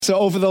So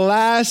over the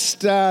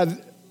last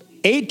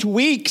 8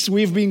 weeks,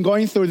 we've been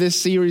going through this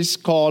series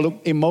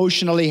called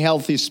Emotionally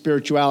Healthy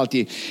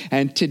Spirituality.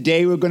 And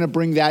today we're going to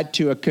bring that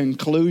to a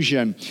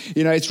conclusion.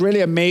 You know, it's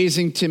really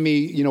amazing to me,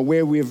 you know,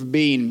 where we've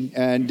been.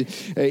 And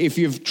if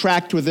you've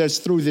tracked with us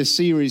through this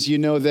series, you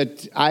know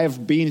that I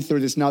have been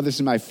through this now. This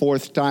is my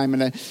fourth time,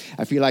 and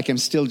I feel like I'm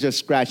still just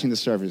scratching the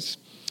surface.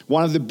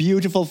 One of the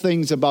beautiful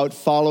things about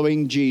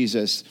following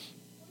Jesus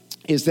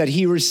is that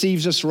he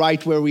receives us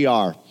right where we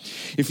are.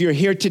 If you're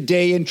here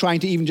today and trying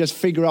to even just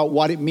figure out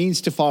what it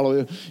means to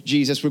follow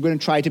Jesus, we're going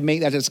to try to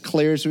make that as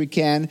clear as we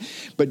can.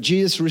 But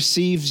Jesus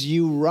receives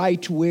you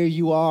right where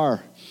you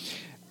are.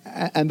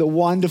 And the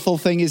wonderful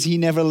thing is he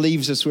never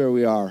leaves us where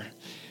we are.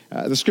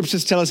 The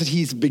scriptures tell us that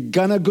he's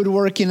begun a good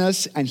work in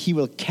us and he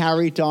will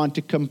carry it on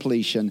to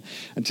completion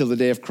until the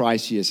day of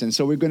Christ Jesus. And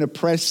so we're going to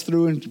press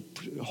through and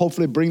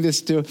hopefully bring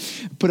this to,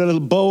 put a little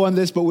bow on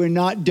this, but we're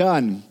not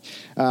done.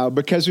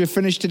 Because we're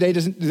finished today,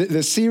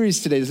 the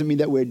series today doesn't mean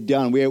that we're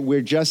done.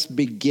 We're just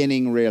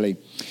beginning, really.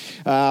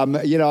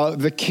 You know,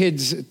 the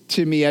kids,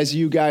 to me, as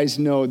you guys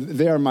know,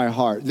 they're my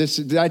heart.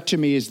 That to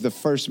me is the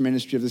first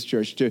ministry of this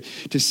church,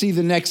 to see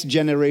the next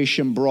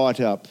generation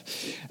brought up.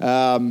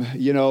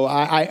 You know,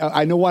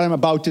 I know what I'm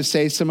about to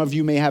say. Some of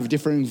you may have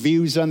different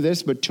views on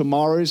this, but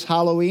tomorrow is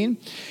Halloween.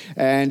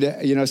 And,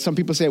 you know, some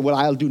people say, well,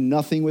 I'll do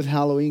nothing with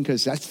Halloween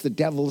because that's the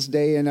devil's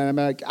day. And I'm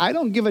like, I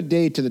don't give a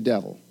day to the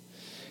devil.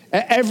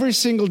 Every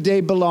single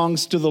day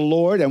belongs to the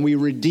Lord, and we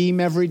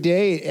redeem every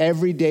day.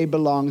 Every day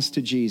belongs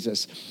to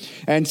Jesus.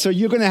 And so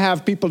you're going to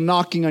have people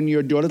knocking on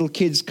your door, little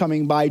kids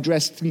coming by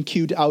dressed in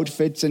cute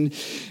outfits, and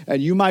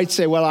you might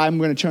say, well, I'm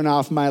going to turn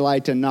off my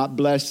light and not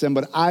bless them,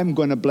 but I'm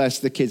going to bless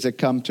the kids that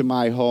come to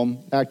my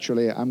home.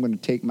 Actually, I'm going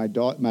to take my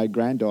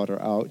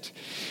granddaughter out.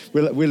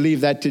 We'll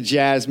leave that to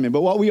Jasmine. But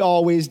what we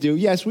always do,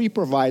 yes, we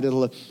provide a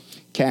little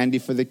candy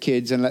for the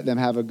kids and let them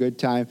have a good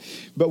time.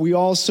 But we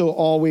also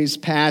always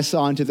pass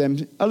on to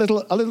them a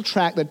little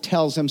tract that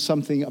tells them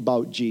something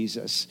about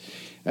Jesus.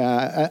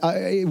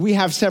 We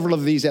have several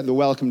of these at the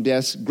welcome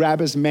desk.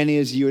 Grab as many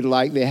as you would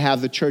like. They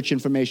have the church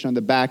information on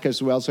the back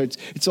as well. So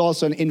it's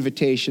also an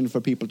invitation for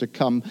people to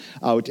come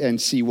out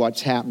and see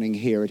what's happening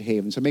here at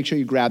Haven. So make sure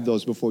you grab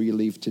those before you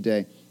leave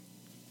today.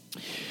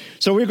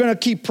 So we're going to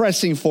keep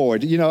pressing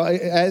forward. You know,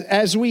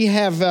 as we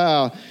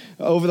have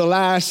over the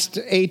last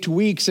 8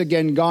 weeks,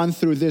 again, gone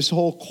through this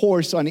whole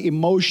course on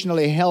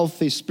emotionally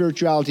healthy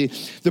spirituality,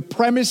 the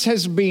premise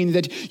has been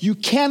that you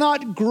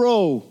cannot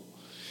grow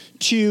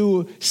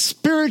to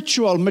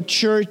spiritual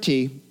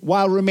maturity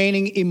while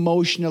remaining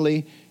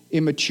emotionally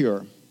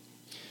immature.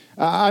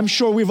 I'm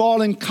sure we've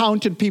all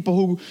encountered people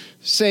who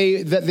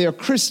say that they're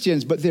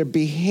Christians, but their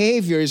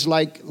behavior is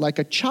like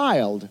a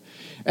child.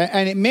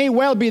 And it may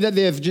well be that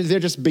they're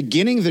just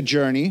beginning the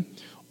journey,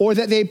 or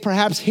that they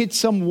perhaps hit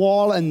some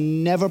wall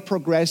and never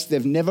progressed.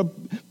 They've never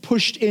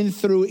pushed in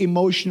through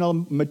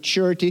emotional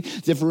maturity.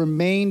 They've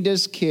remained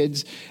as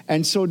kids,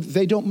 and so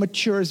they don't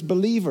mature as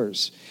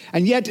believers.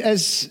 And yet,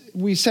 as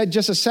we said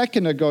just a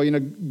second ago, you know,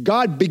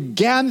 God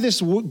began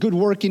this good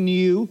work in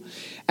you,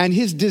 and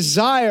his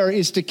desire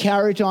is to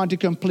carry it on to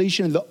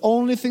completion. And the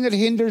only thing that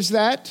hinders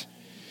that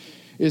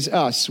is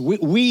us.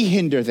 We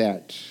hinder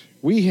that.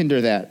 We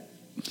hinder that.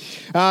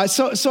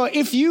 So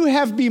if you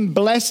have been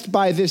blessed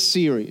by this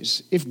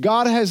series, if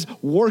God has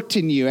worked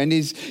in you and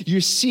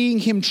you're seeing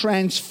him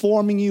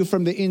transforming you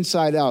from the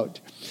inside out,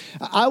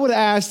 I would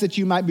ask that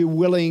you might be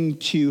willing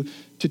to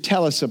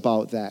tell us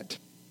about that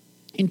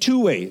in two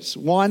ways.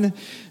 One,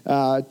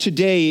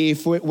 today,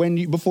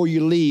 before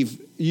you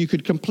leave, you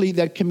could complete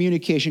that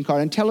communication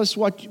card and tell us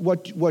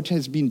what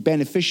has been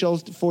beneficial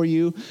for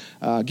you.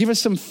 Give us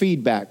some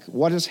feedback.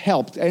 What has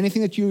helped?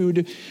 Anything that you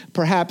would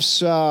perhaps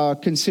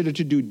consider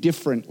to do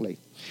differently.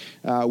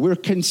 We're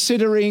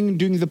considering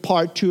doing the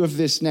part 2 of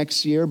this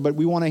next year, but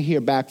we want to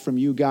hear back from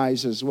you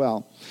guys as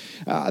well.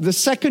 The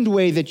second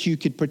way that you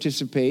could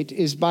participate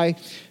is by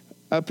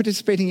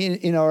participating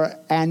in our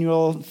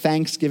annual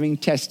Thanksgiving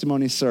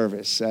testimony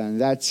service,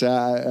 and that's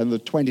on the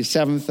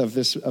 27th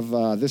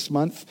of this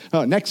month.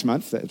 Oh, next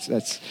month.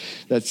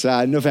 That's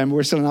November.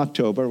 We're still in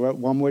October. We're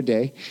one more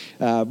day.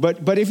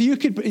 But if you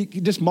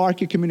could just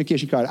mark your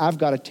communication card, I've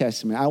got a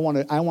testimony. I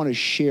want to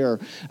share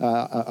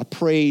a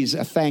praise,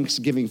 a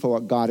thanksgiving for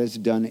what God has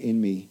done in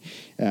me.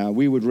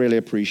 We would really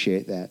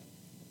appreciate that.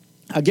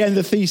 Again,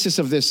 the thesis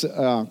of this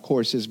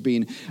course has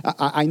been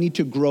I need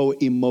to grow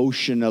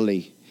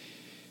emotionally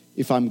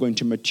if I'm going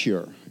to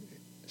mature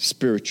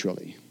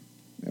spiritually.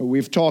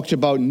 We've talked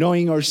about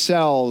knowing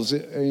ourselves,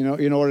 you know,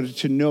 in order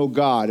to know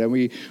God. And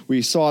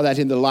we saw that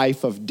in the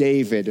life of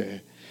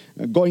David.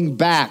 Going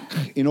back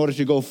in order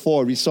to go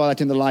forward. We saw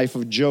that in the life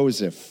of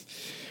Joseph.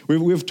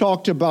 We've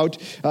talked about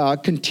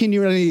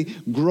continually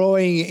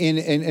growing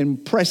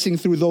and pressing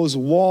through those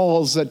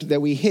walls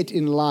that we hit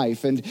in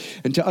life. And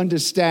to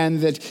understand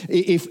that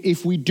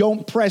if we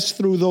don't press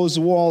through those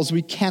walls,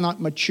 we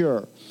cannot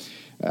mature.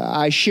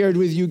 I shared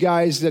with you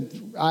guys that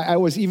I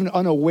was even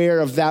unaware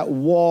of that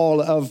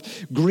wall of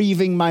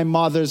grieving my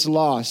mother's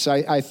loss.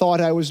 I thought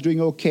I was doing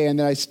okay, and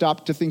then I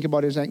stopped to think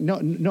about it. It's like,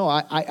 no,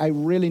 I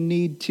really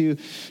need to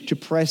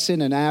press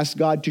in and ask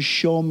God to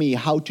show me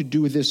how to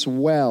do this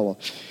well.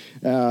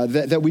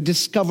 That we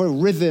discover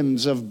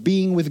rhythms of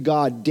being with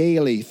God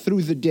daily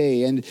through the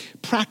day and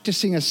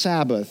practicing a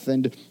Sabbath.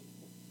 And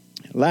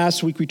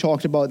last week we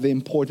talked about the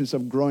importance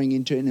of growing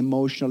into an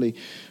emotionally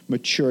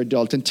mature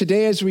adult. And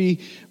today, as we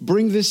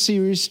bring this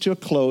series to a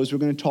close, we're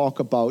going to talk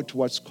about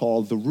what's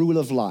called the rule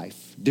of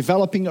life,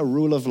 developing a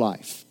rule of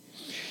life.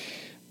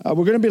 We're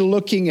going to be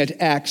looking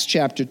at Acts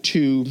chapter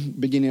 2,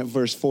 beginning at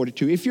verse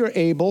 42. If you're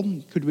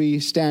able, could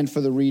we stand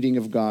for the reading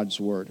of God's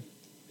word?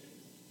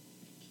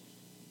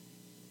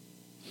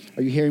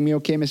 Are you hearing me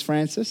okay, Miss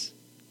Francis?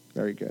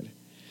 Very good.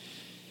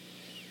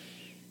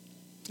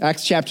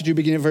 Acts chapter 2,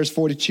 beginning at verse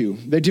 42.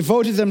 They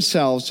devoted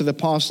themselves to the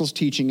apostles'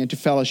 teaching and to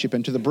fellowship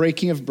and to the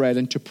breaking of bread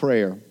and to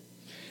prayer.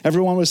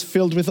 Everyone was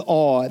filled with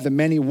awe at the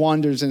many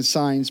wonders and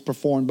signs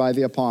performed by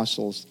the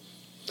apostles.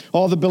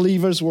 All the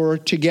believers were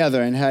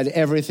together and had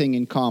everything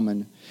in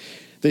common.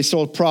 They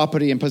sold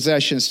property and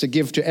possessions to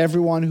give to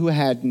everyone who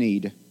had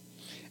need.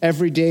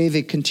 Every day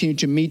they continued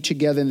to meet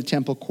together in the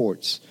temple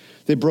courts.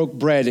 They broke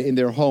bread in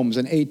their homes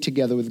and ate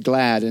together with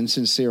glad and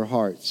sincere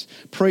hearts,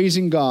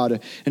 praising God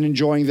and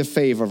enjoying the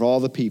favor of all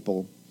the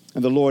people.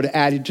 And the Lord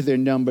added to their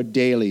number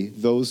daily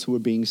those who were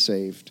being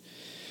saved.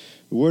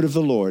 The word of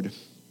the Lord.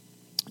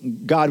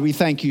 God, we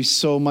thank you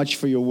so much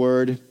for your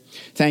word.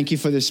 Thank you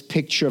for this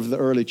picture of the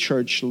early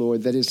church,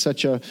 Lord, that is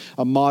such a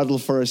model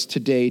for us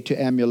today to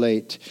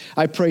emulate.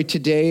 I pray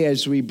today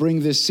as we bring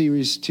this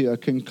series to a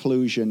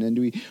conclusion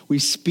and we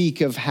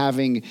speak of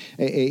having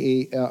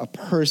a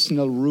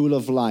personal rule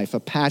of life, a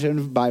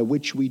pattern by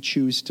which we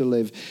choose to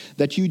live,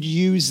 that you'd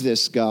use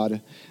this,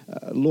 God,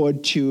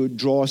 Lord, to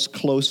draw us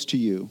close to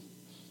you.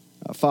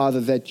 Father,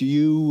 that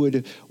you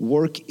would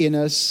work in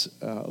us,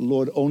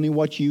 Lord, only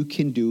what you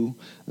can do,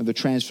 the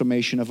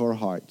transformation of our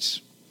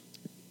hearts.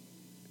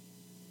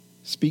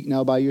 Speak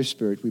now by your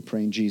Spirit, we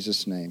pray in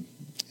Jesus' name.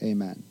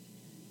 Amen.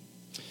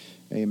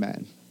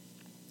 Amen.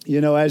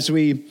 You know, as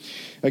we,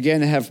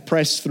 again, have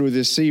pressed through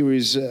this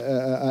series,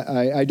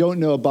 I don't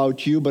know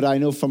about you, but I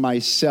know for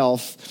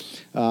myself,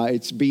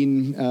 it's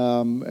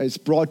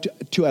brought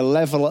to a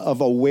level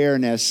of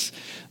awareness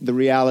the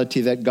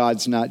reality that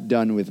God's not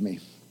done with me,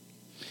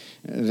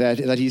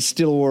 that he's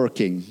still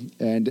working,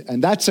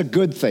 and that's a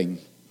good thing.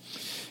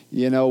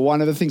 You know,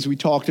 one of the things we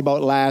talked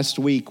about last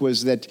week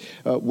was that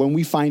when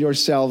we find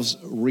ourselves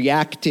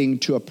reacting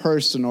to a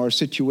person or a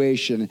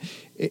situation,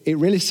 it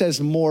really says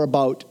more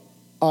about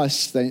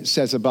us than it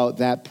says about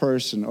that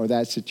person or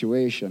that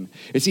situation.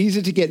 It's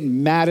easy to get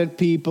mad at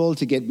people,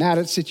 to get mad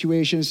at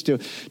situations, to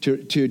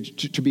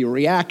be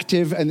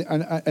reactive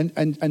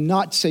and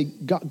not say,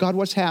 God,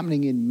 what's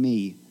happening in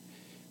me?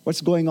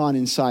 What's going on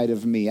inside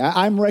of me?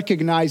 I'm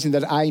recognizing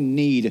that I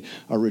need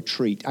a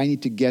retreat. I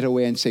need to get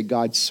away and say,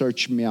 God,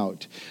 search me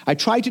out. I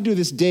try to do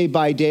this day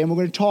by day, and we're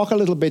going to talk a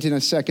little bit in a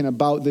second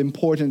about the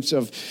importance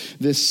of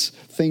this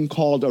thing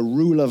called a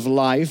rule of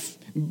life.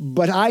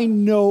 But I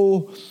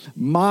know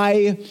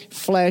my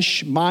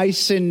flesh, my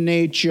sin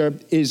nature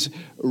is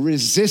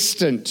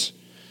resistant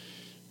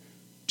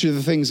to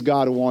the things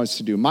God wants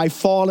to do. My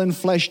fallen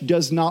flesh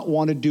does not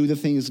want to do the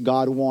things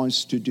God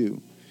wants to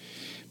do.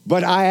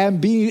 But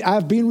I've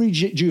been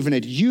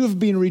rejuvenated. You've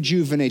been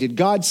rejuvenated.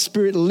 God's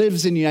Spirit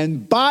lives in you.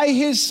 And by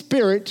His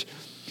Spirit,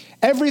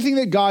 everything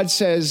that God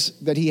says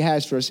that He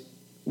has for us,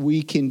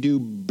 we can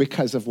do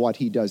because of what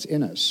He does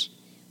in us.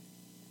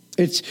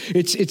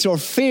 It's our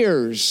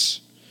fears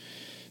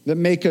that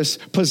make us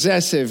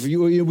possessive.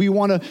 We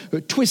want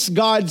to twist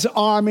God's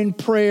arm in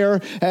prayer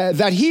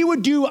that He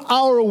would do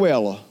our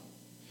will.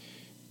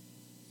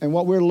 And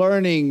what we're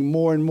learning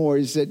more and more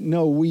is that,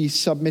 no, we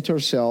submit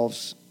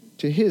ourselves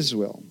to His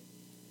will.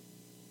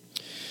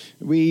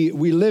 We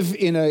live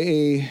in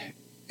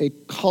a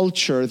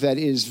culture that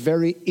is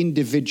very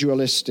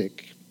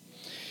individualistic.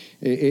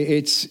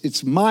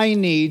 It's my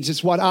needs,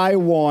 it's what I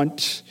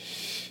want.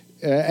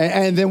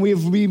 And then we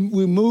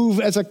move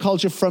as a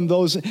culture from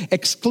those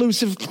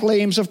exclusive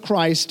claims of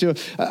Christ to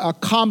a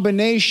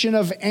combination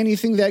of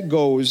anything that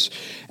goes.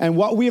 And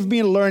what we've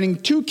been learning,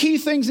 two key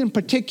things in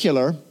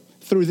particular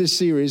through this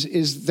series,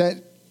 is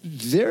that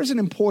there's an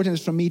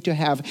importance for me to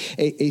have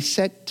a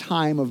set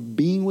time of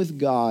being with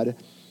God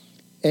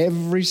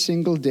every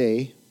single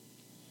day.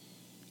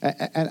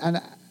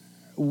 And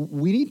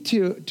we need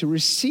to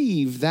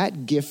receive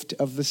that gift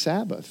of the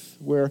Sabbath,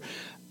 where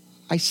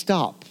I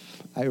stop,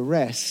 I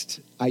rest,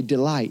 I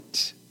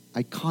delight,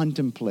 I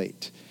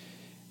contemplate.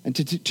 And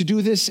to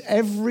do this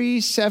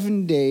every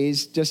 7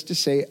 days, just to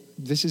say,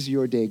 this is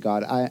your day,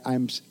 God.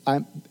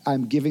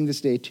 I'm giving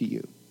this day to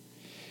you.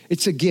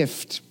 It's a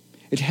gift.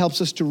 It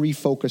helps us to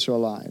refocus our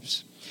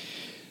lives.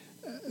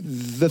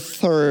 The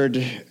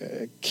third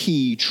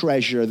key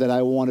treasure that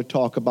I want to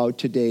talk about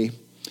today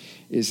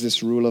is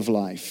this rule of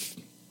life.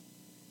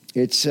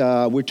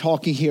 We're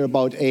talking here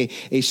about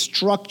a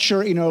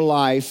structure in our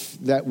life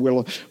that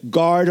will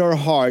guard our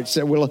hearts,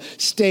 that will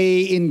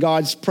stay in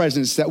God's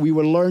presence, that we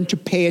will learn to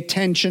pay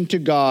attention to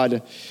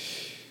God.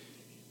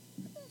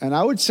 And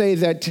I would say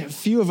that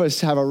few of us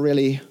have a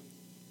really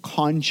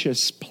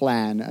conscious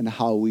plan on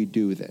how we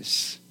do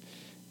this.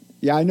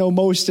 Yeah, I know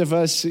most of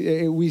us,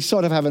 we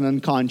sort of have an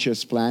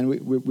unconscious plan.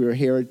 We're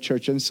here at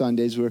church on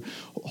Sundays.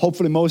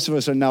 Hopefully most of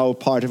us are now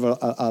part of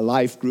a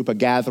life group, a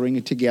gathering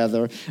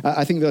together.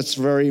 I think that's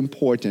very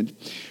important.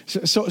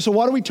 So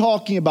what are we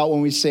talking about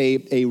when we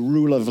say a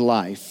rule of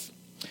life?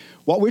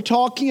 What we're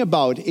talking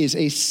about is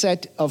a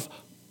set of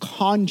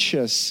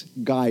conscious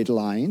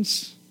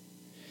guidelines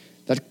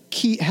that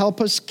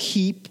help us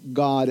keep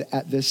God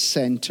at the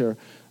center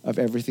of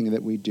everything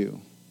that we do.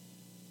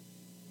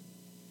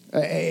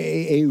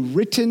 A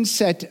written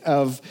set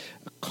of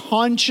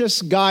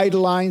conscious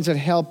guidelines that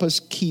help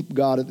us keep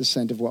God at the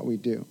center of what we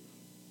do.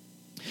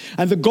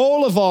 And the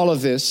goal of all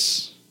of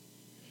this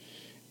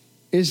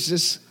is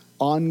this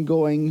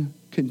ongoing,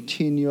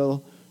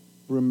 continual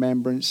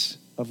remembrance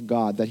of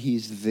God, that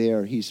He's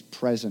there, He's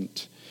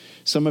present.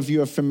 Some of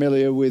you are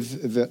familiar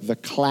with the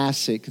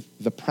classic,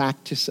 The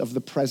Practice of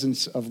the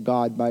Presence of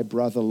God by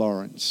Brother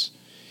Lawrence.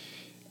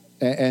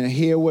 And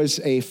here was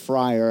a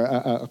friar,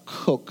 a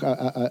cook,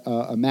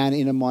 a man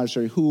in a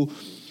monastery who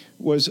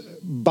was,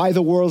 by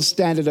the world's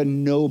standard, a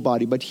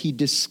nobody, but he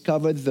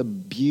discovered the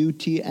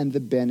beauty and the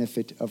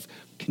benefit of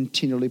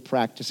continually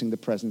practicing the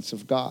presence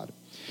of God.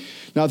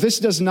 Now, this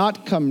does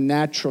not come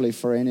naturally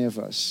for any of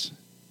us.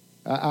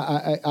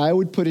 I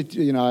would put it,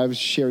 I was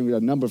sharing with a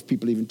number of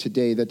people even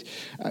today that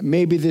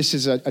maybe this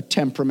is a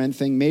temperament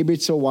thing, maybe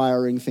it's a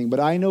wiring thing,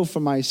 but I know for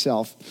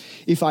myself,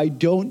 if I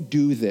don't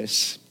do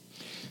this,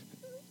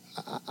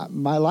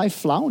 my life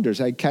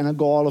flounders. I kind of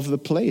go all over the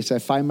place. I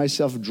find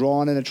myself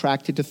drawn and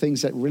attracted to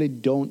things that really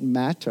don't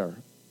matter.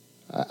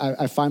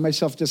 I find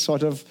myself just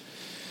sort of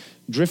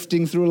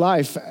drifting through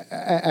life.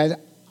 And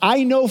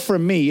I know for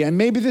me, and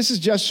maybe this is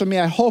just for me,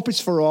 I hope it's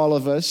for all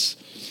of us,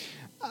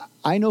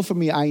 I know for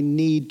me, I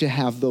need to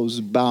have those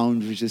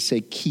boundaries to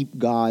say, keep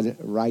God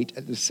right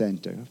at the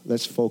center.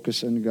 Let's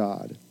focus on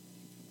God.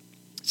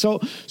 So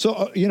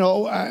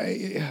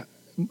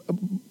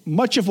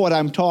much of what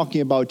I'm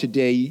talking about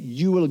today,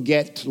 you will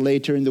get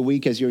later in the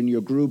week as you're in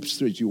your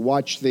groups, as you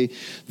watch the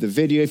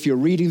video. If you're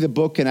reading the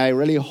book, and I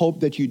really hope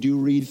that you do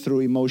read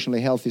through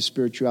Emotionally Healthy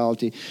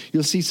Spirituality,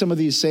 you'll see some of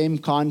these same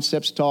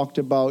concepts talked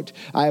about.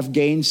 I have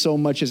gained so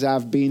much as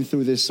I've been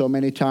through this so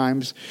many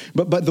times.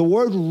 But the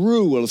word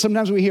rule,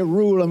 sometimes we hear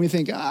rule and we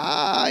think,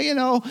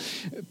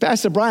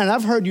 Pastor Brian,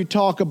 I've heard you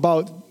talk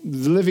about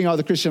living out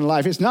the Christian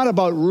life. It's not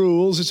about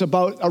rules, it's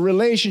about a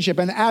relationship,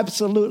 and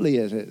absolutely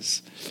it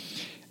is.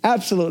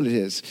 Absolutely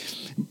it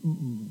is.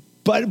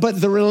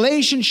 But the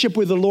relationship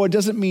with the Lord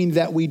doesn't mean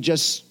that we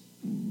just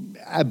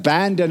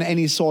abandon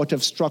any sort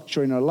of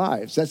structure in our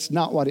lives. That's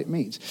not what it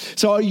means.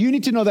 So you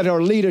need to know that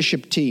our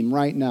leadership team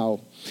right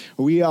now,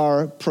 we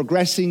are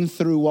progressing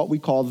through what we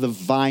call the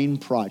Vine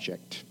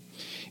Project.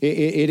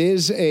 It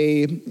is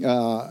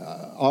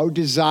our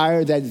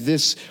desire that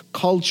this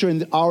culture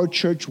in our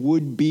church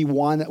would be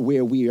one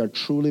where we are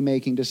truly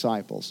making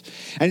disciples.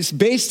 And it's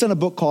based on a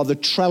book called The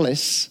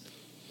Trellis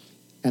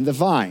and the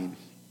Vine.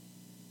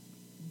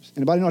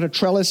 Anybody know what a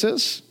trellis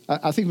is?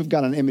 I think we've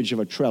got an image of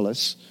a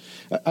trellis.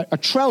 A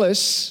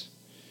trellis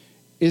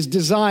is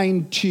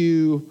designed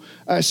to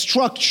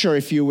structure,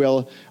 if you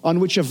will, on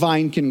which a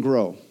vine can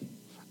grow.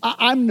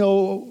 I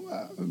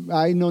know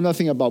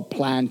nothing about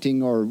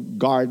planting or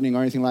gardening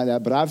or anything like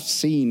that, but I've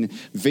seen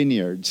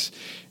vineyards,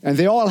 and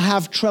they all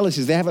have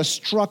trellises. They have a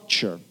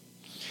structure.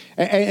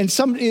 And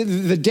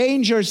the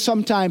danger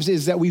sometimes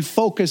is that we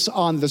focus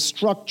on the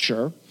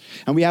structure,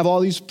 and we have all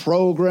these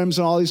programs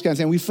and all these kinds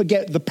of things. We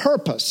forget the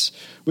purpose,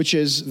 which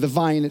is the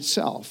vine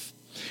itself.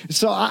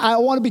 So I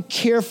want to be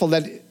careful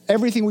that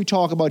everything we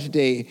talk about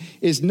today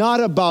is not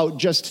about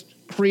just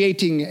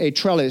creating a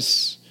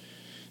trellis.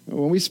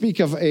 When we speak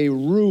of a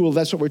rule,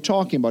 that's what we're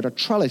talking about, a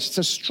trellis. It's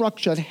a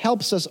structure that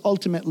helps us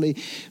ultimately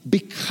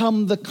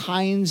become the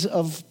kinds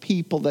of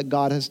people that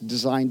God has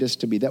designed us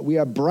to be, that we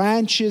are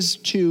branches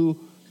to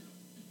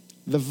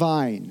the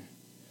vine,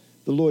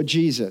 the Lord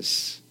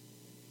Jesus.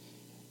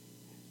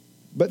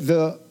 But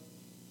the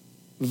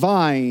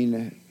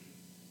vine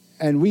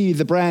and we,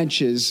 the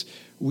branches,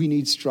 we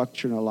need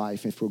structure in our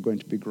life if we're going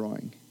to be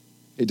growing.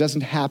 It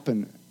doesn't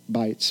happen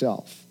by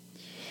itself.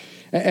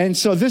 And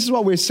so this is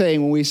what we're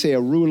saying when we say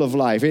a rule of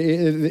life.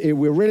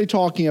 We're really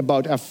talking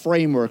about a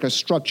framework, a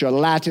structure, a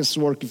lattice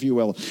work, if you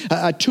will,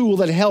 a tool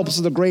that helps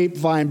the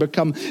grapevine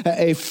become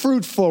a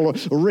fruitful,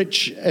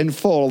 rich, and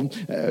full.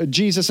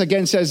 Jesus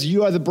again says,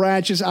 you are the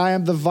branches, I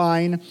am the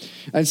vine.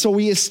 And so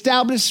we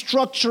establish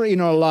structure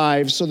in our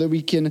lives so that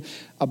we can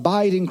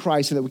abide in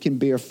Christ, so that we can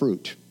bear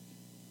fruit.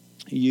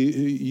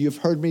 You've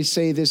heard me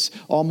say this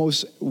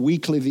almost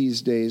weekly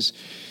these days.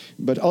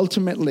 But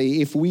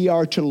ultimately, if we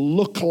are to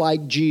look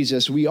like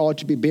Jesus, we ought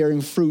to be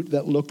bearing fruit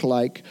that look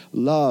like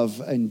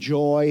love and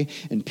joy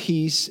and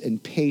peace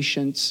and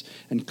patience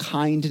and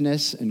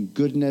kindness and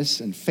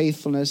goodness and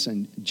faithfulness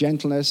and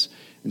gentleness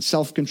and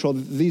self-control.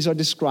 These are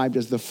described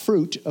as the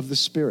fruit of the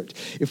Spirit.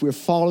 If we're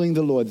following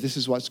the Lord, this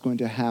is what's going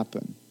to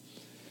happen.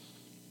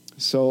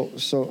 So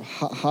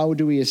how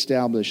do we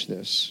establish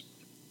this?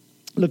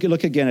 Look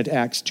again at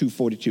Acts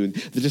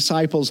 2:42. The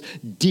disciples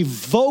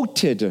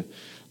devoted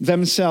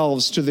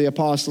themselves to the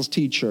apostles'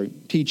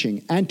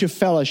 teaching and to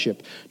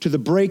fellowship, to the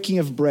breaking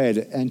of bread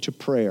and to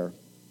prayer.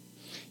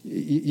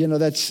 You know,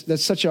 that's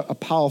such a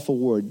powerful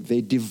word.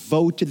 They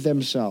devoted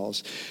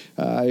themselves.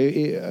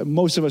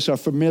 Most of us are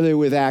familiar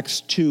with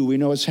Acts 2. We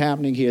know what's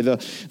happening here.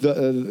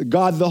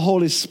 God, the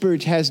Holy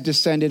Spirit, has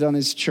descended on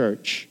his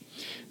church.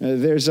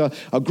 There's a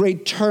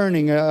great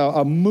turning,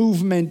 a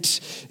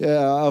movement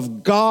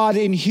of God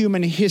in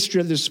human history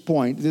at this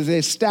point. The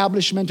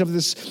establishment of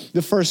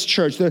the first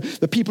church.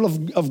 The people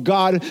of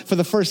God for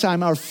the first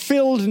time are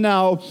filled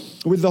now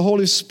with the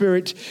Holy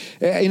Spirit.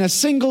 In a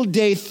single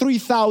day,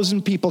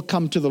 3,000 people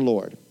come to the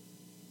Lord.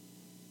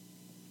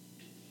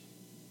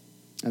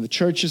 And the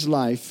church's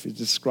life is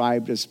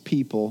described as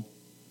people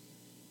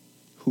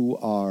who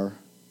are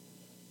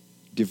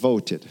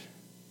devoted.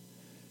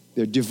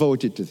 They're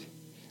devoted to.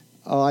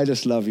 Oh, I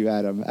just love you,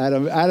 Adam.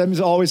 Adam's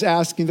always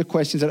asking the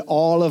questions that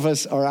all of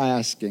us are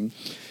asking.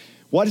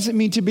 What does it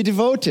mean to be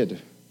devoted?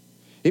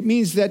 It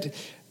means that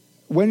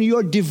when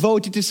you're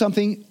devoted to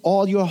something,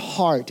 all your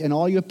heart and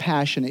all your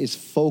passion is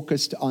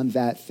focused on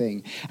that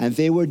thing. And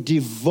they were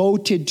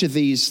devoted to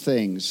these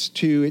things.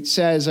 It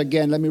says,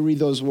 again, let me read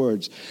those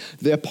words.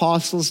 The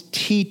apostles'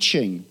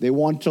 teaching. They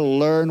want to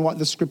learn what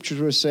the scriptures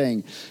were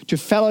saying. To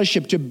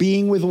fellowship, to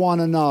being with one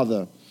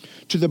another.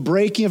 To the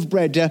breaking of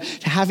bread, to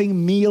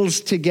having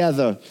meals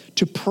together,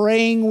 to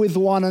praying with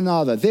one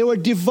another. They were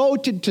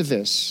devoted to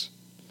this.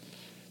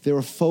 They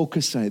were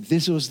focused on it.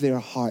 This was their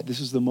heart.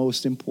 This was the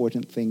most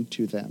important thing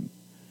to them.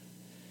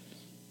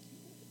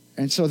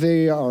 And so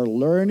they are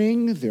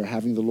learning, they're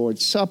having the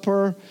Lord's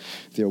Supper,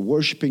 they're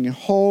worshiping in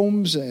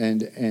homes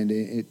and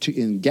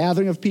in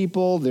gathering of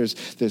people. There's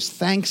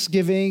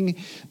thanksgiving,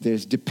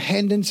 there's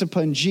dependence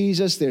upon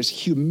Jesus, there's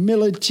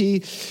humility,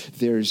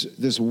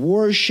 there's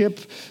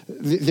worship.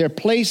 They're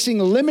placing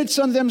limits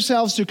on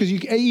themselves too, because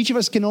each of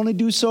us can only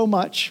do so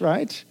much,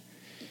 right?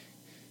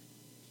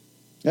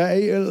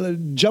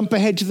 Jump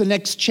ahead to the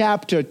next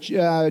chapter,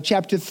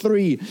 chapter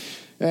 3.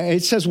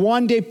 It says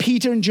one day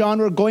Peter and John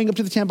were going up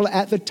to the temple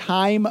at the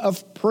time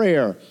of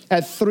prayer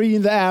at 3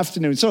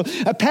 p.m. So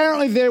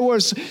apparently there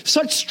was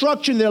such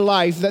structure in their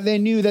life that they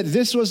knew that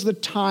this was the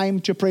time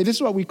to pray. This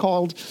is what we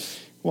called,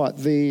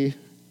 the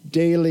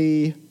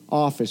daily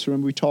office.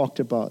 Remember we talked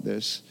about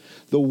this.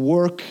 The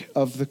work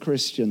of the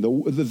Christian,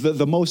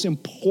 the most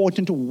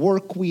important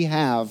work we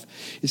have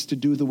is to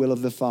do the will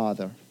of the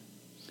Father.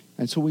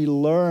 And so we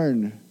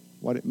learn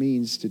what it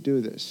means to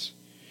do this.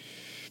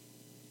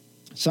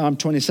 Psalm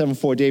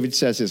 27:4, David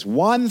says this,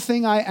 one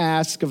thing I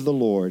ask of the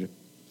Lord,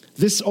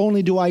 this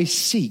only do I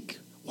seek,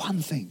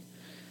 one thing,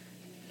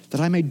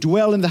 that I may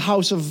dwell in the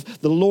house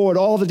of the Lord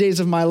all the days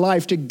of my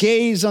life, to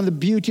gaze on the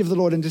beauty of the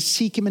Lord and to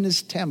seek him in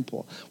his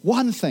temple.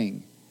 One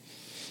thing.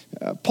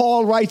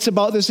 Paul writes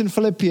about this in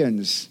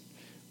Philippians.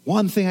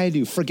 One thing I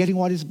do, forgetting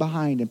what is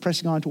behind and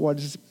pressing on toward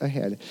what is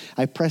ahead.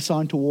 I press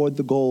on toward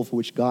the goal for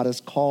which God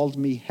has called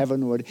me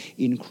heavenward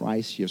in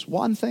Christ Jesus.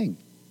 One thing.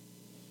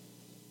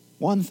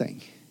 One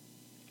thing.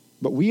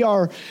 But we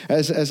are,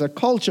 as a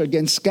culture,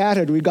 again,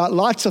 scattered. We've got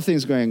lots of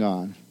things going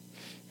on.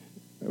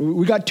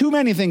 We got too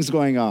many things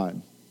going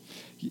on.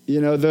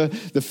 You know,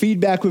 the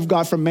feedback we've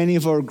got from many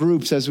of our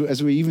groups as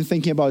we're even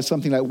thinking about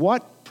something like,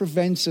 what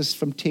prevents us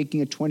from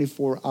taking a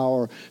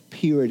 24-hour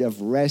period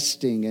of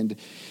resting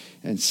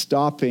and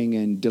stopping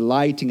and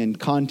delighting and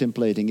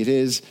contemplating? It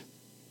is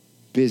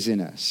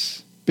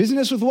busyness.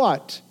 Busyness with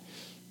what?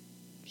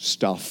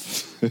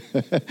 Stuff.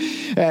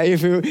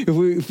 If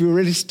we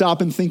really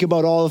stop and think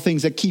about all the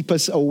things that keep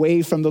us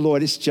away from the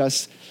Lord, it's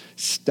just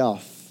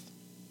stuff.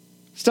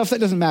 Stuff that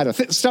doesn't matter.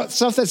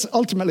 Stuff that's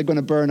ultimately going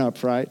to burn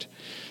up, right?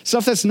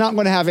 Stuff that's not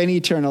going to have any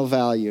eternal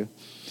value.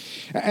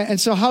 And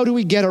so how do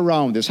we get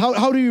around this?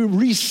 How do we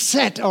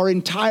reset our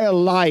entire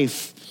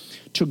life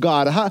to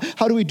God?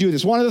 How do we do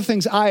this? One of the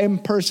things I am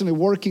personally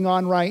working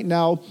on right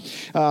now,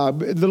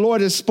 the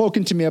Lord has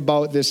spoken to me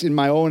about this in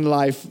my own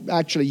life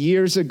actually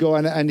years ago,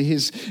 and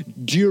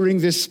during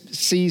this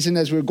season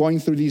as we're going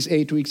through these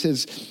 8 weeks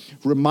has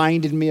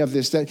reminded me of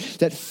this,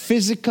 that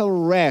physical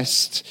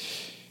rest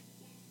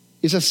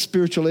is a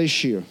spiritual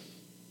issue.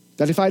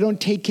 That if I don't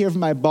take care of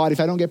my body, if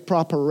I don't get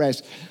proper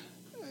rest,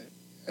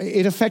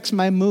 it affects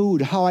my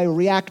mood, how I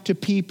react to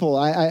people.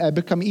 I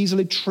become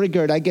easily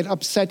triggered. I get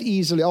upset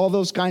easily, all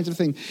those kinds of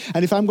things.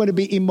 And if I'm going to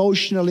be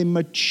emotionally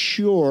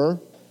mature,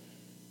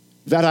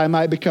 that I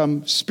might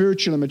become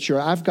spiritually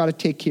mature, I've got to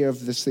take care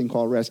of this thing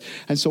called rest.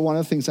 And so one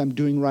of the things I'm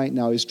doing right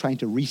now is trying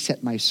to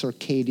reset my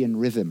circadian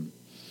rhythm.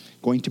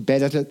 Going to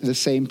bed at the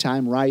same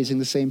time, rising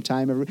the same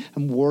time.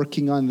 I'm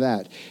working on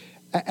that.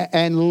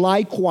 And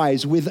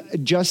likewise,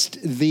 with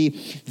just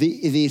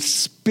the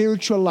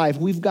spiritual life,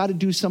 we've got to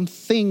do some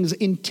things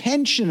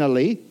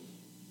intentionally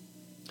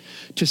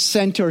to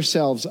center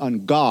ourselves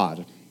on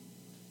God.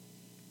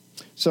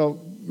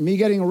 So me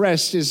getting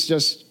rest is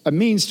just a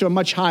means to a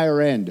much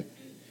higher end.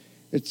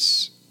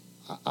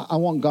 I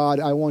want God,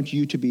 I want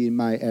you to be in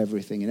my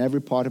everything, in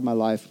every part of my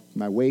life,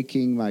 my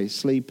waking, my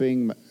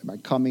sleeping, my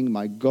coming,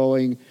 my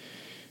going.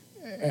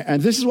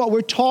 And this is what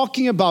we're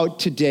talking about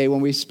today when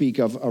we speak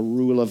of a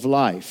rule of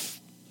life.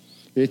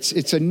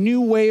 It's a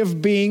new way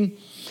of being.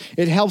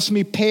 It helps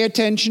me pay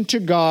attention to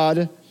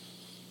God.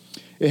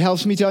 It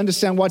helps me to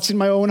understand what's in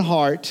my own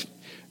heart.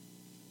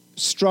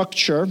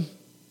 Structure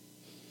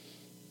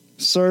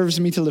serves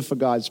me to live for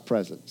God's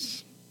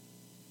presence.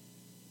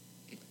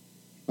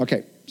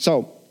 Okay,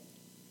 so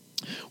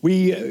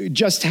we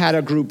just had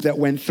a group that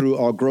went through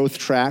our growth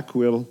track.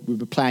 We'll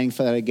be planning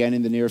for that again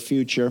in the near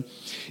future.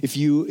 If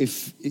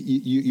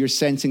you're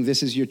sensing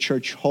this is your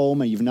church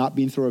home and you've not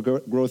been through a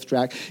growth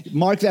track,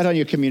 mark that on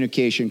your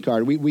communication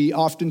card. We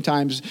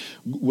oftentimes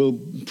will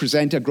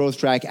present a growth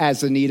track as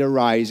the need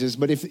arises,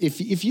 but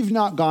if you've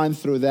not gone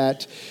through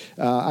that,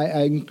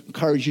 I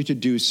encourage you to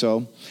do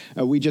so.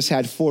 We just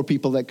had 4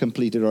 people that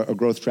completed a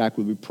growth track.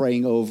 We'll be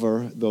praying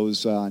over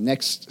those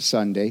next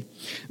Sunday.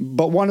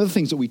 But one of the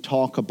things that we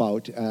talk about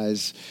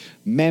as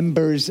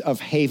members of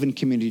Haven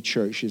Community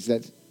Church is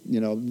that,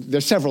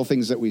 there's several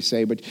things that we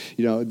say, but,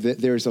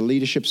 there's a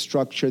leadership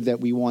structure that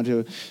we want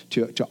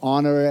to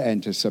honor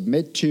and to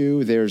submit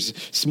to. There's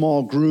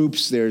small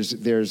groups.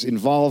 There's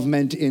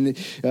involvement in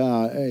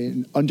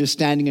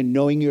understanding and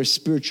knowing your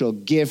spiritual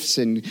gifts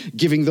and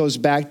giving those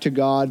back to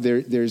God.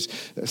 There's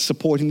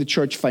supporting the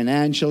church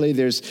financially.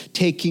 There's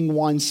taking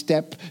one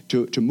step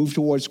to move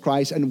towards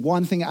Christ. And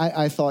one thing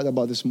I thought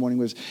about this morning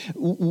was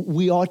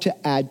we ought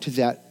to add to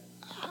that.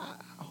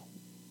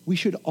 We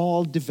should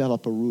all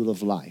develop a rule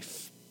of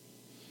life.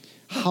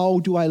 How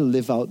do I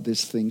live out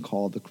this thing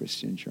called the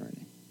Christian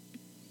journey?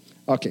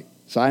 Okay,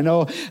 so I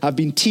know I've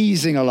been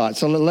teasing a lot,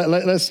 so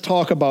let's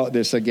talk about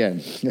this again.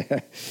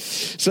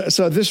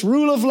 So this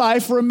rule of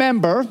life,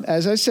 remember,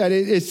 as I said,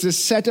 it's a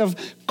set of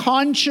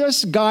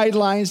conscious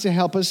guidelines to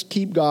help us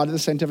keep God at the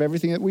center of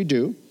everything that we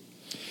do.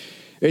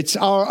 It's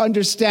our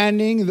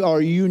understanding, our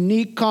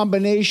unique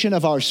combination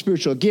of our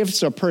spiritual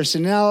gifts, our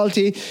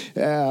personality,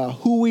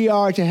 who we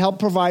are to help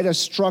provide a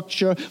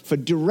structure for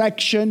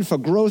direction, for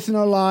growth in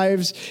our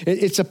lives.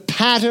 It's a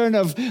pattern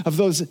of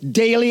those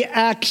daily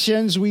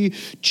actions we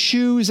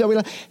choose that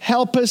will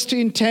help us to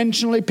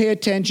intentionally pay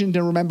attention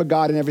to remember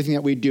God in everything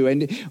that we do.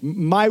 And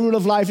my rule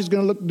of life is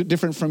going to look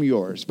different from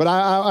yours. But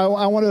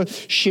I want to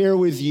share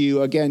with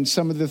you, again,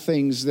 some of the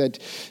things that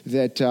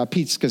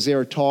Pete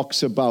Scazzero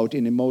talks about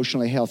in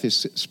Emotionally Healthy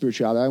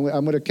Spirituality.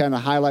 I'm going to kind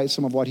of highlight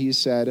some of what he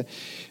said,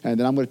 and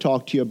then I'm going to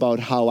talk to you about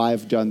how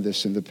I've done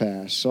this in the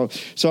past.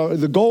 So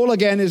the goal,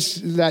 again,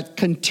 is that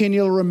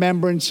continual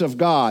remembrance of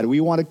God.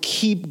 We want to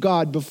keep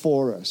God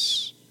before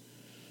us.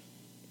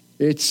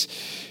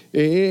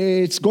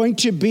 It's going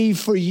to be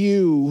for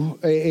you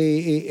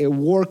a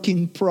work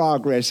in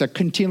progress, a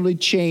continually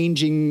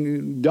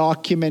changing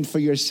document for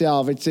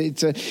yourself.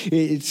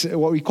 It's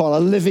what we call a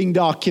living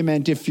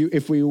document,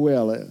 if we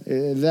will.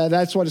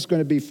 That's what it's going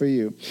to be for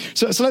you.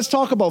 So let's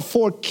talk about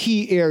 4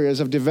 key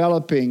areas of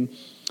developing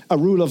a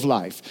rule of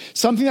life,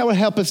 something that will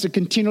help us to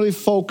continually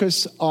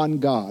focus on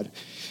God.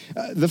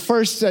 The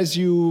first, as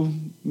you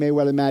may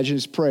well imagine,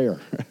 is prayer.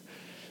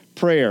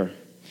 Prayer.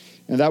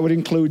 And that would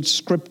include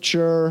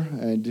scripture,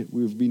 and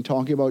we've been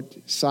talking about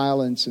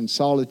silence and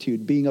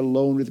solitude, being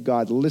alone with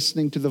God,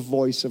 listening to the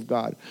voice of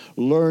God,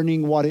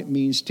 learning what it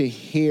means to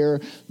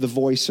hear the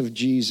voice of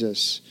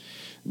Jesus,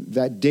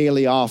 that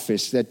daily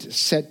office, that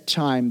set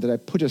time that I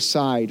put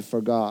aside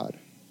for God.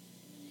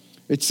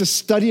 It's a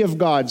study of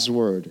God's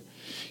word.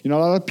 A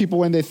lot of people,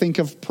 when they think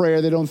of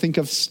prayer, they don't think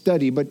of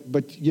study.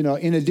 But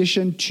in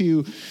addition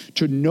to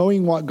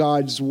knowing what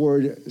God's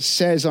word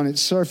says on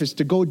its surface,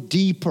 to go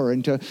deeper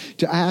and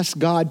to ask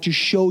God to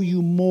show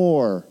you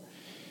more,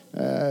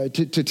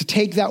 to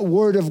take that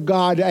word of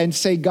God and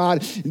say,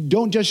 God,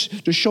 don't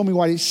just to show me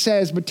what it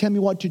says, but tell me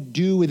what to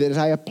do with it as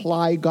I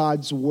apply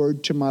God's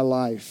word to my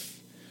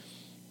life.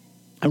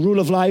 A rule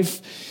of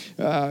life,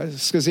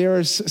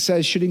 Scazzero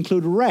says, should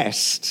include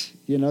rest.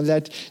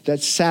 That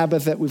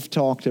Sabbath that we've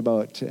talked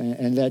about,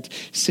 and that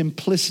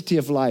simplicity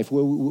of life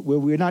where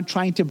we're not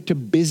trying to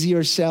busy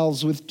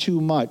ourselves with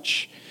too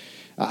much.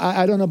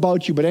 I don't know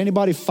about you, but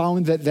anybody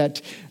found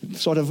that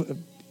sort of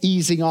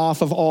easing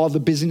off of all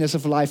the busyness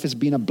of life has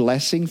been a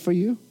blessing for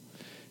you?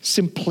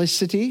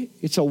 Simplicity,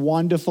 it's a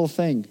wonderful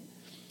thing.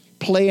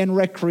 Play and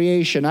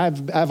recreation,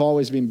 I've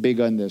always been big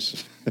on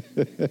this.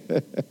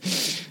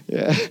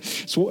 Yeah.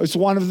 It's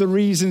one of the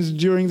reasons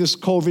during this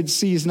COVID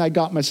season I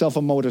got myself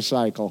a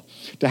motorcycle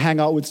to hang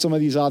out with some of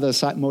these other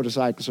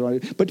motorcycles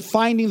around. But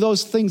finding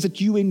those things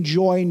that you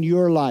enjoy in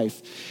your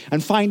life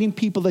and finding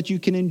people that you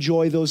can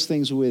enjoy those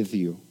things with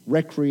you.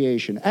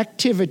 Recreation,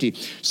 activity,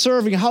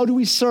 serving. How do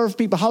we serve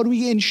people? How do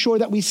we ensure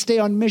that we stay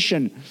on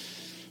mission?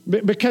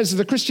 Because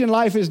the Christian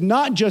life is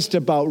not just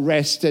about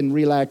rest and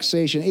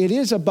relaxation. It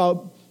is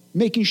about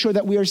making sure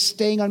that we are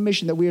staying on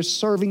mission, that we are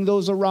serving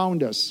those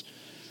around us,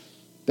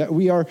 that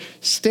we are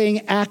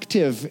staying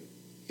active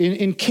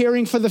in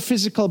caring for the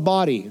physical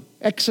body,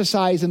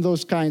 exercise and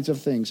those kinds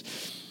of things.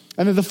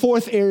 And then the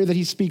fourth area that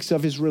he speaks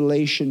of is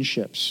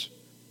relationships.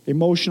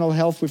 Emotional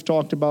health, we've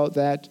talked about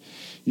that.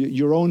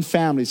 Your own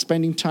family,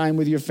 spending time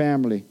with your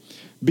family.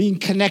 Being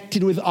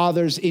connected with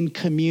others in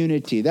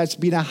community. That's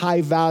been a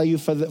high value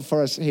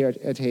for us here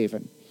at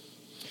Haven.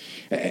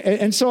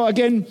 And so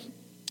again,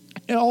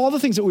 all the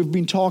things that we've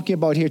been talking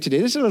about here today,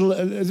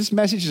 this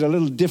message is a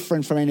little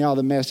different from any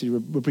other message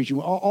we're preaching.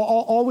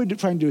 All we're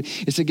trying to do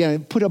is,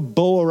 again, put a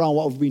bow around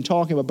what we've been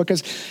talking about.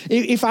 Because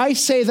if I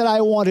say that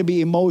I want to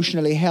be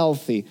emotionally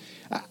healthy,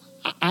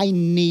 I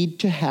need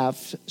to have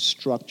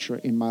structure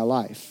in my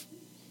life.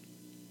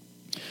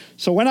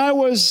 So when I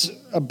was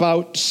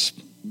about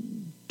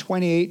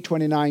 28,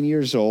 29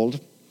 years old,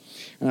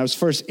 and I was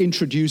first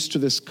introduced to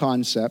this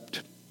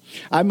concept,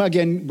 I'm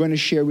again going to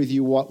share with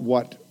you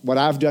what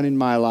I've done in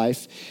my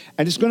life,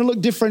 and it's going to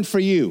look different for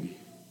you.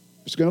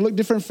 It's going to look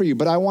different for you,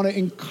 but I want to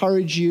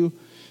encourage you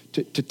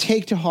to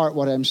take to heart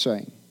what I'm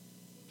saying.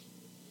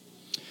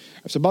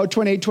 I was about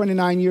 28,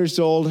 29 years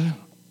old.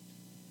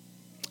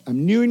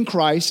 I'm new in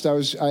Christ.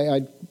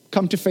 I'd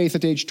come to faith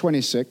at age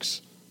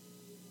 26.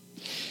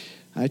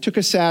 I took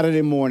a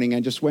Saturday morning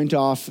and just went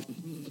off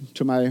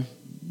to my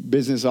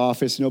business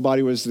office.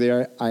 Nobody was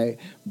there. I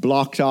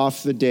blocked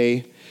off the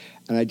day,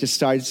 and I just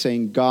started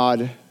saying,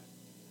 God,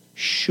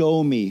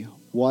 show me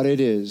what it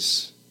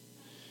is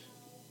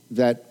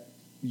that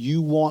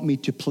you want me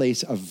to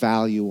place a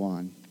value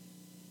on.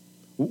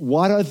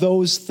 What are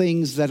those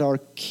things that are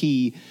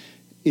key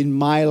in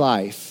my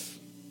life?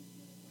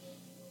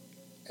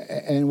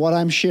 And what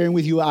I'm sharing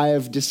with you, I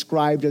have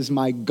described as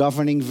my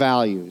governing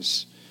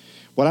values.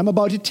 What I'm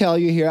about to tell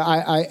you here,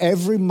 I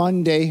every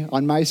Monday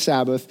on my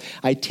Sabbath,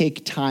 I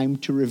take time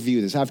to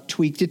review this. I've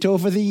tweaked it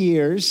over the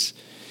years,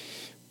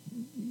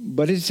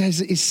 but it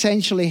has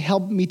essentially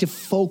helped me to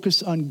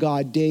focus on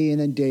God day in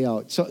and day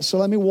out. So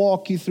let me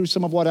walk you through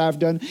some of what I've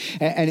done,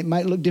 and it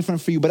might look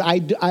different for you, but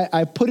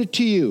I put it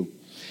to you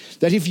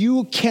that if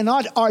you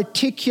cannot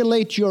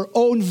articulate your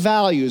own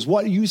values,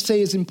 what you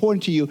say is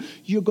important to you,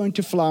 you're going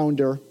to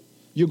flounder.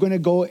 You're going to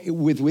go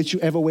with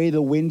whichever way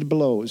the wind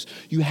blows.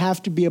 You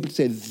have to be able to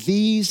say,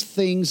 these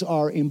things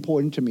are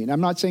important to me. And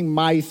I'm not saying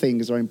my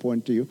things are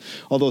important to you,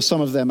 although some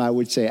of them I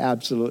would say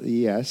absolutely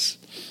yes.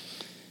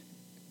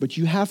 But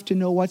you have to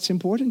know what's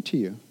important to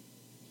you.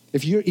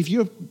 If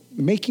you're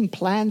making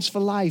plans for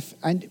life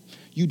and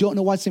you don't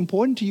know what's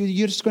important to you,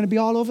 you're just going to be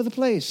all over the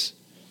place.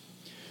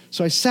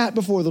 So I sat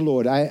before the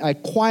Lord. I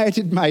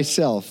quieted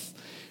myself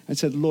and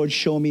said, Lord,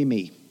 show me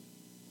me.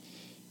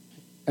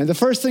 And the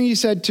first thing he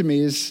said to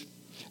me is,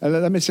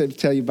 let me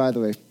tell you, by the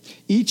way,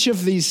 each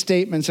of these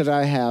statements that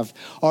I have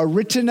are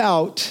written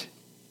out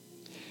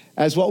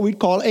as what we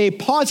call a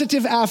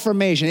positive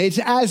affirmation. It's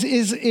as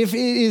if it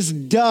is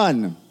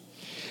done.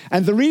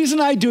 And the reason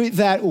I do it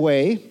that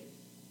way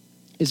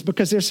is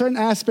because there are certain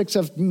aspects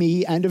of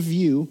me and of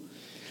you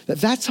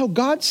that's how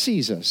God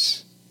sees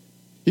us.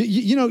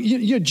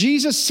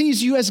 Jesus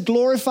sees you as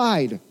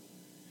glorified.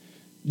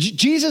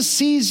 Jesus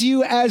sees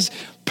you as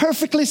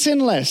perfectly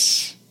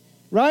sinless,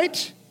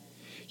 right?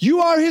 You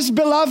are his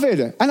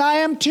beloved, and I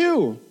am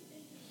too.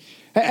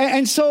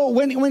 And so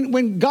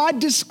when God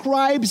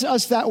describes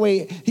us that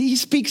way, he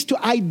speaks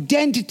to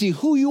identity,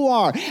 who you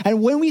are.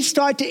 And when we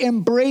start to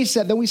embrace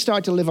that, then we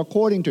start to live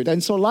according to it.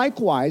 And so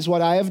likewise,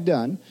 what I have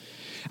done,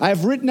 I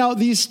have written out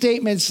these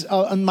statements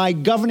on my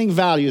governing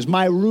values,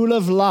 my rule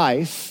of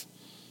life,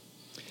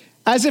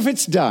 as if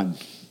it's done.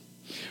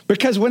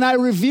 Because when I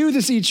review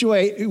this each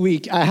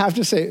week, I have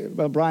to say,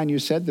 well, Brian, you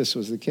said this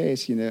was the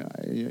case.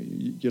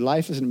 Your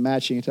life isn't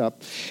matching it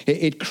up.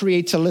 It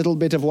creates a little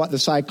bit of what the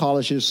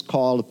psychologists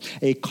call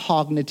a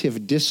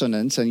cognitive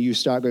dissonance, and you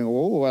start going,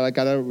 oh, well, I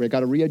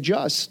gotta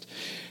readjust.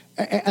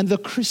 And the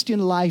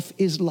Christian life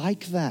is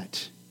like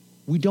that.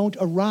 We don't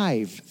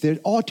arrive. There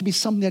ought to be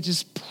something that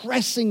is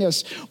pressing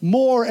us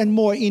more and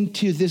more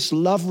into this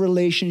love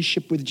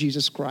relationship with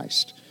Jesus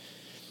Christ.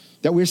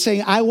 That we're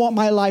saying, I want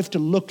my life to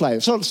look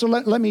like. So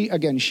let me,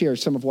 again, share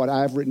some of what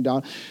I've written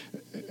down.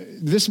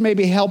 This may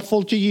be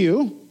helpful to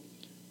you,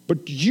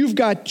 but you've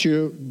got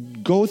to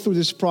go through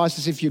this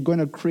process if you're going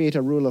to create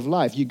a rule of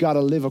life. You've got to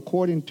live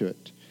according to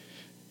it.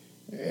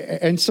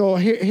 And so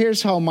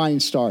here's how mine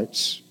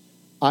starts.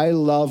 I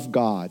love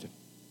God.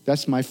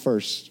 That's my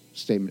first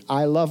statement.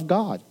 I love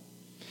God.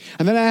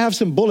 And then I have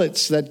some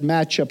bullets that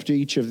match up to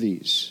each of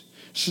these.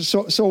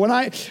 So when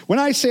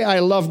I say I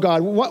love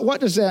God, what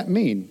does that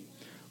mean?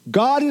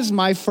 God is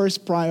my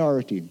first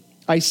priority.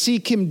 I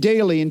seek him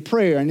daily in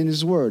prayer and in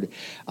his word.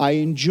 I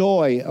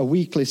enjoy a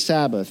weekly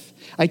Sabbath.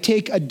 I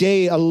take a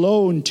day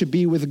alone to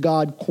be with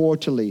God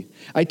quarterly.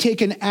 I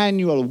take an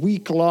annual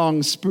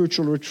week-long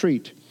spiritual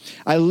retreat.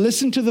 I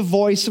listen to the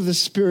voice of the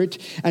Spirit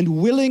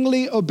and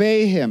willingly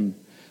obey him.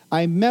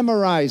 I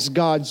memorize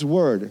God's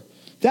word.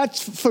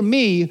 That's, for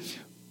me,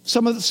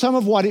 some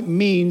of what it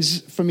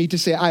means for me to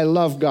say, I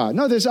love God.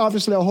 No, there's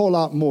obviously a whole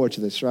lot more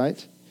to this,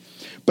 right?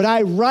 But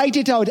I write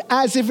it out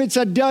as if it's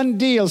a done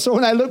deal. So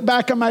when I look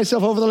back at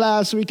myself over the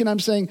last week and I'm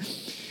saying,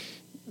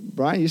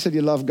 Brian, you said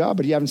you love God,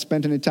 but you haven't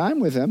spent any time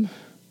with him.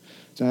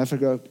 So I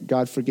forgot,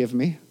 God, forgive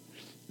me.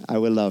 I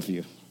will love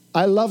you.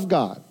 I love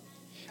God.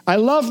 I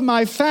love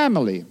my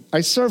family.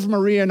 I serve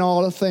Maria in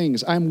all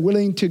things. I'm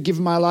willing to give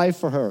my life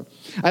for her.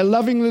 I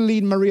lovingly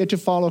lead Maria to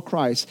follow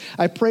Christ.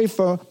 I pray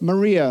for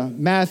Maria,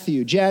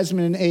 Matthew,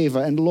 Jasmine, and Ava,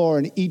 and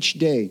Lauren each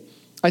day.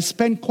 I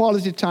spend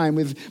quality time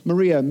with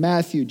Maria,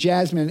 Matthew,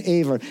 Jasmine, and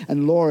Ava,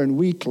 and Lauren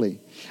weekly.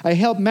 I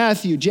help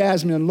Matthew,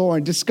 Jasmine, and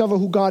Lauren discover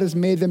who God has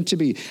made them to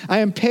be. I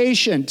am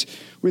patient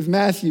with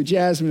Matthew,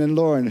 Jasmine, and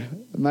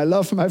Lauren. My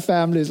love for my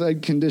family is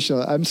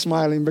unconditional. I'm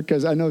smiling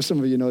because I know some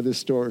of you know this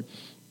story.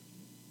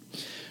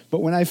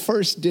 But when I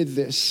first did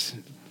this,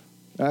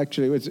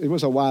 actually, it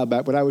was a while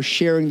back, but I was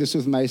sharing this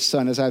with my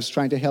son as I was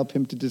trying to help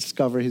him to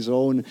discover his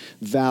own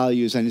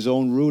values and his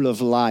own rule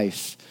of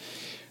life.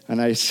 And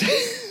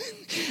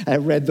I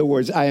read the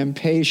words, I am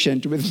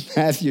patient with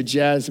Matthew,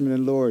 Jasmine,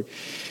 and Lord.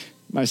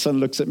 My son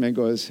looks at me and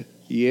goes,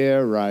 yeah,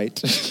 right.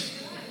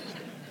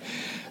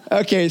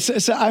 Okay,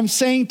 so I'm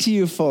saying to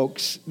you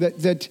folks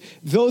that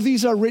though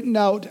these are written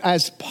out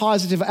as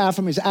positive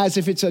affirmations, as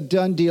if it's a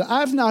done deal,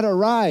 I've not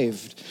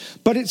arrived.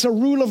 But it's a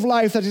rule of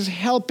life that is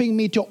helping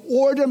me to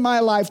order my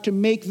life to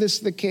make this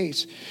the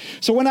case.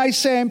 So when I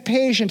say I'm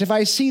patient, if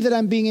I see that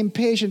I'm being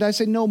impatient, I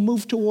say, no,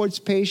 move towards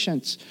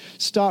patience.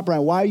 Stop,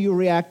 Brian. Why are you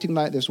reacting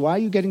like this? Why are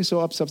you getting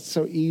so upset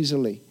so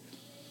easily?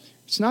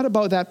 It's not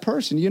about that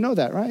person. You know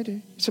that, right?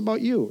 It's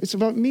about you. It's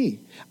about me.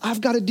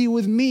 I've got to deal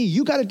with me.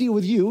 You got to deal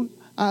with you.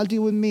 I'll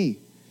deal with me.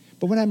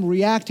 But when I'm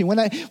reacting, when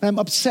I'm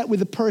upset with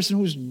the person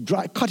who's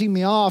cutting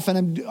me off and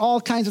I'm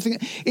all kinds of things,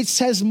 it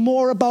says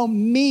more about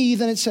me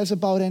than it says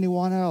about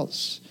anyone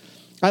else.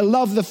 I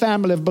love the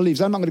family of believers.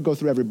 I'm not going to go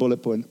through every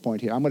bullet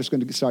point here. I'm just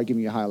going to start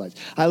giving you highlights.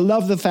 I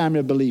love the family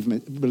of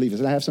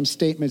believers. And I have some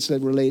statements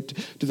that relate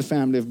to the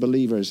family of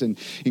believers and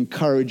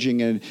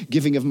encouraging and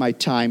giving of my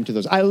time to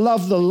those. I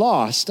love the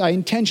lost. I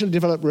intentionally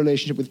develop a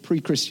relationship with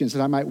pre-Christians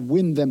that I might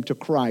win them to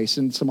Christ,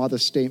 and some other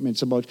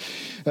statements about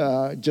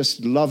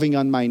just loving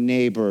on my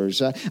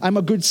neighbors. I'm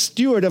a good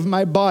steward of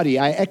my body.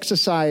 I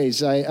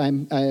exercise. I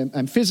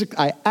am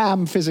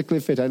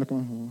physically fit.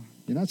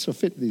 You're not so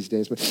fit these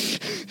days,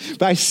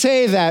 but I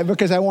say that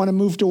because I want to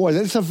move towards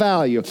it. It's a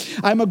value.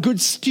 I'm a good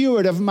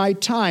steward of my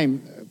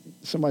time.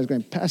 Somebody's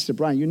going, Pastor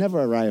Brian, you never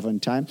arrive on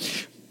time.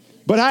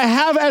 But I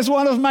have as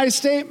one of my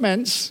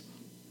statements,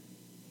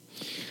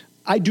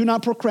 I do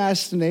not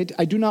procrastinate.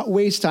 I do not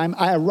waste time.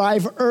 I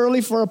arrive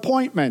early for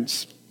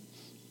appointments.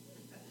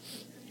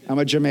 I'm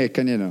a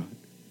Jamaican, you know.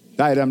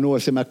 I don't know where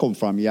I come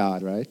from,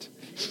 yard, right?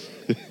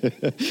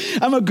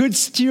 I'm a good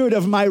steward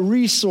of my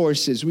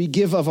resources. We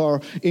give of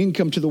our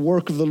income to the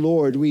work of the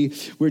Lord.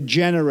 We're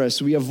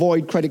generous. We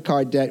avoid credit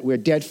card debt. We're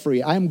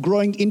debt-free. I'm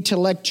growing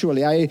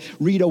intellectually. I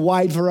read a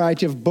wide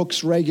variety of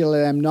books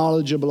regularly. I'm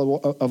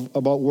knowledgeable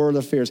about world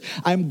affairs.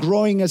 I'm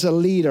growing as a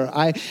leader.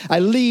 I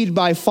lead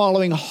by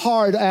following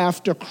hard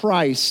after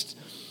Christ.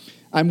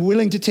 I'm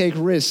willing to take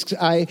risks.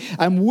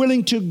 I'm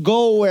willing to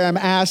go where I'm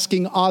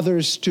asking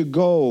others to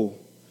go.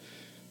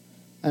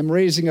 I'm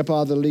raising up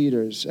other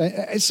leaders.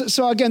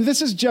 So again,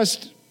 this is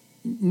just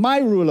my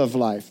rule of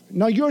life.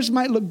 Now, yours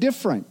might look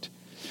different,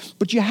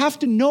 but you have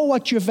to know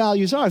what your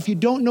values are. If you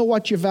don't know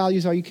what your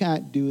values are, you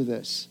can't do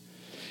this.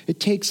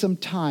 It takes some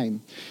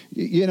time.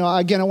 You know,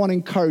 again, I want to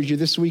encourage you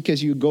this week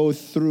as you go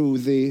through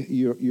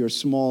your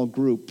small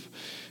group.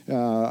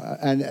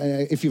 And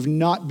if you've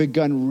not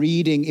begun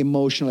reading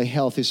Emotionally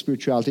Healthy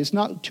Spirituality, it's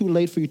not too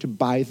late for you to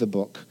buy the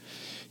book.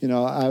 You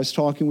know, I was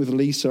talking with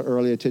Lisa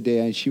earlier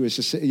today, and she was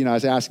just, you know, I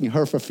was asking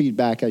her for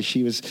feedback as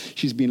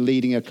she's been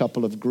leading a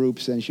couple of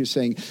groups, and she was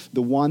saying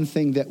the one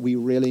thing that we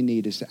really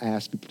need is to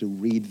ask people to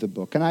read the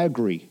book. And I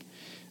agree.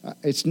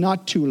 It's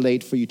not too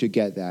late for you to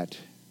get that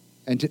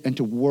and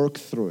to work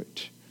through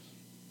it.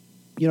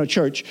 You know,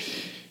 church,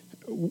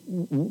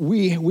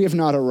 we have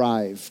not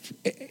arrived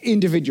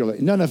individually,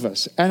 none of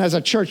us. And as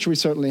a church, we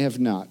certainly have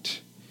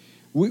not.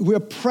 We're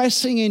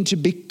pressing into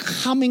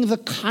becoming the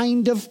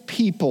kind of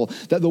people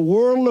that the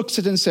world looks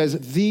at and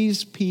says,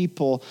 these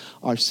people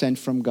are sent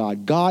from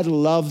God. God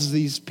loves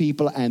these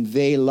people and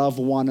they love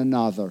one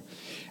another.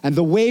 And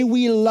the way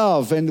we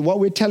love and what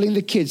we're telling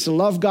the kids to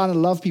love God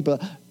and love people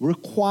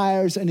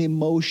requires an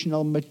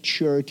emotional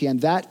maturity.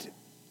 And that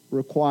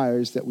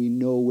requires that we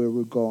know where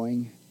we're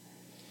going.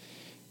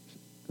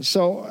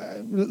 So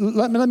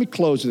let me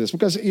close with this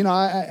because, you know,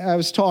 I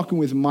was talking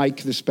with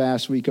Mike this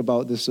past week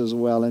about this as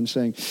well and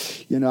saying,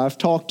 you know, I've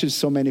talked to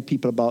so many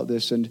people about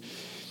this and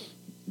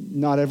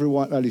not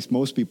everyone, at least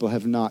most people,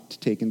 have not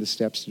taken the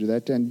steps to do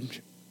that. And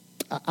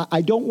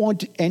I don't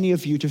want any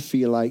of you to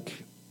feel like,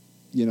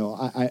 you know,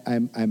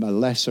 I'm a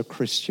lesser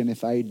Christian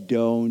if I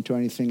don't or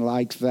anything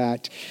like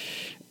that.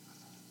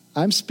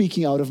 I'm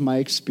speaking out of my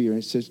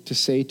experience to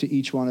say to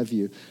each one of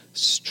you,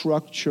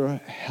 structure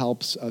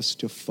helps us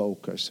to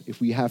focus. If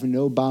we have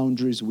no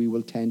boundaries, we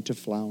will tend to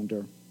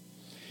flounder.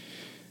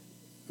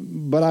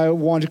 But I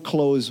want to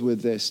close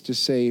with this, to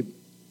say,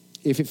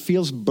 if it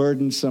feels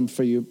burdensome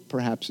for you,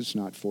 perhaps it's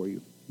not for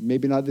you.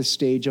 Maybe not this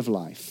stage of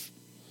life.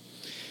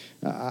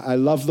 I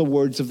love the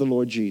words of the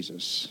Lord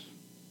Jesus.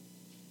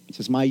 He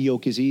says, my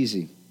yoke is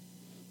easy.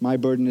 My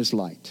burden is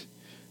light.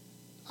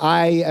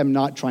 I am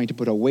not trying to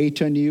put a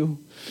weight on you,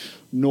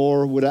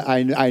 nor would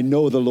I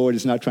know the Lord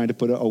is not trying to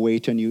put a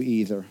weight on you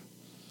either.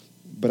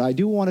 But I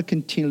do want to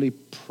continually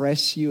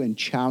press you and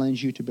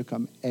challenge you to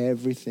become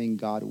everything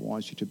God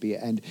wants you to be.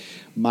 And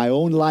my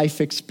own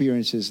life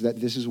experience is that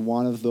this is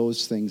one of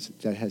those things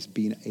that has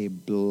been a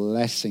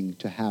blessing,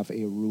 to have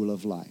a rule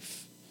of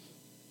life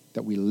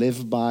that we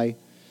live by,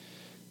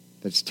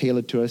 that's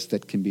tailored to us,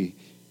 that can be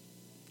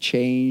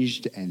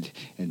changed and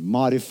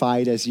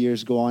modified as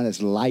years go on,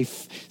 as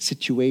life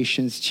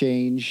situations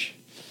change.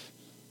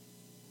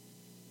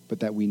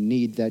 But that we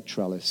need that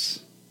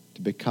trellis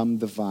to become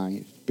the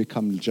vine,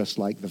 become just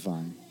like the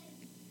vine.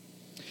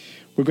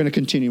 We're going to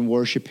continue in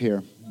worship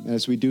here.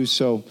 As we do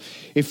so,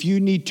 if you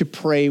need to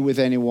pray with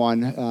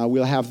anyone,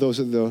 we'll have those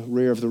at the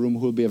rear of the room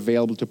who will be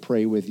available to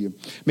pray with you.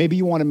 Maybe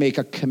you want to make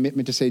a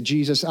commitment to say,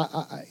 Jesus,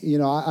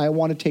 I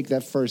want to take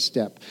that first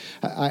step.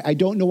 I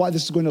don't know what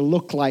this is going to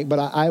look like, but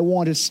I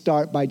want to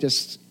start by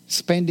just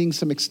spending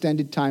some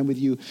extended time with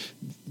you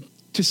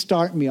to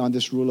start me on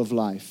this rule of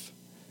life.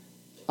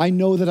 I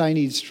know that I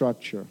need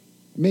structure.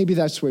 Maybe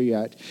that's where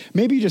you're at.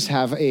 Maybe you just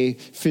have a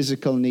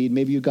physical need.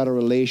 Maybe you've got a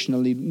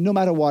relational need. No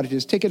matter what it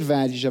is, take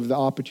advantage of the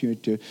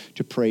opportunity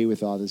to pray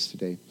with others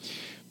today.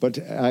 But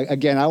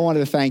again, I wanted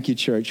to thank you,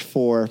 church,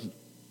 for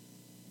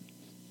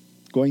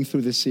going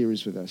through this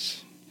series with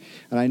us.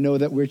 And I know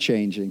that we're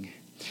changing.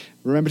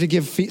 Remember to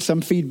give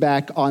some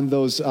feedback on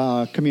those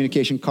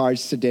communication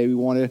cards today. We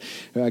want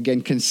to,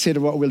 again, consider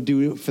what we'll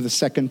do for the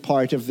second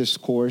part of this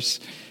course.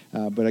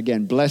 But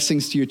again,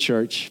 blessings to your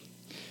church,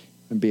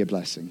 and be a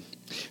blessing.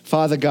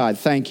 Father God,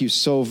 thank you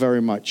so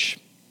very much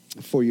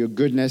for your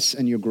goodness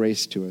and your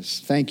grace to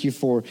us. Thank you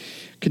for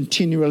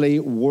continually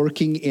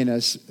working in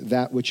us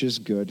that which is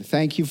good.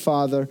 Thank you,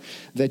 Father,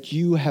 that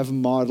you have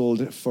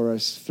modeled for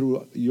us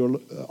through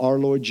our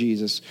Lord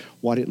Jesus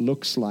what it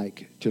looks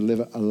like to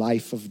live a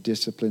life of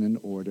discipline and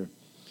order.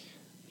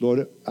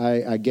 Lord, I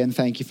again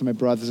thank you for my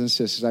brothers and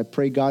sisters. I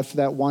pray, God, for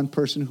that one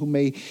person who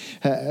may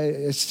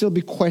still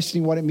be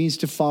questioning what it means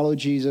to follow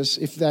Jesus.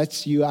 If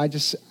that's you, I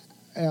just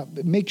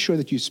make sure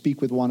that you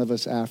speak with one of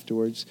us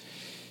afterwards,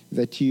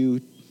 that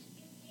you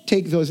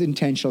take those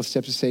intentional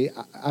steps to say,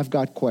 I've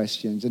got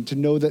questions, and to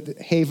know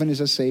that Haven is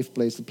a safe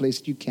place, the place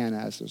that you can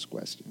ask those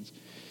questions.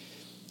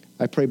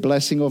 I pray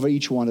blessing over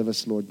each one of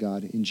us, Lord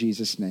God, in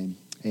Jesus' name,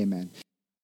 amen.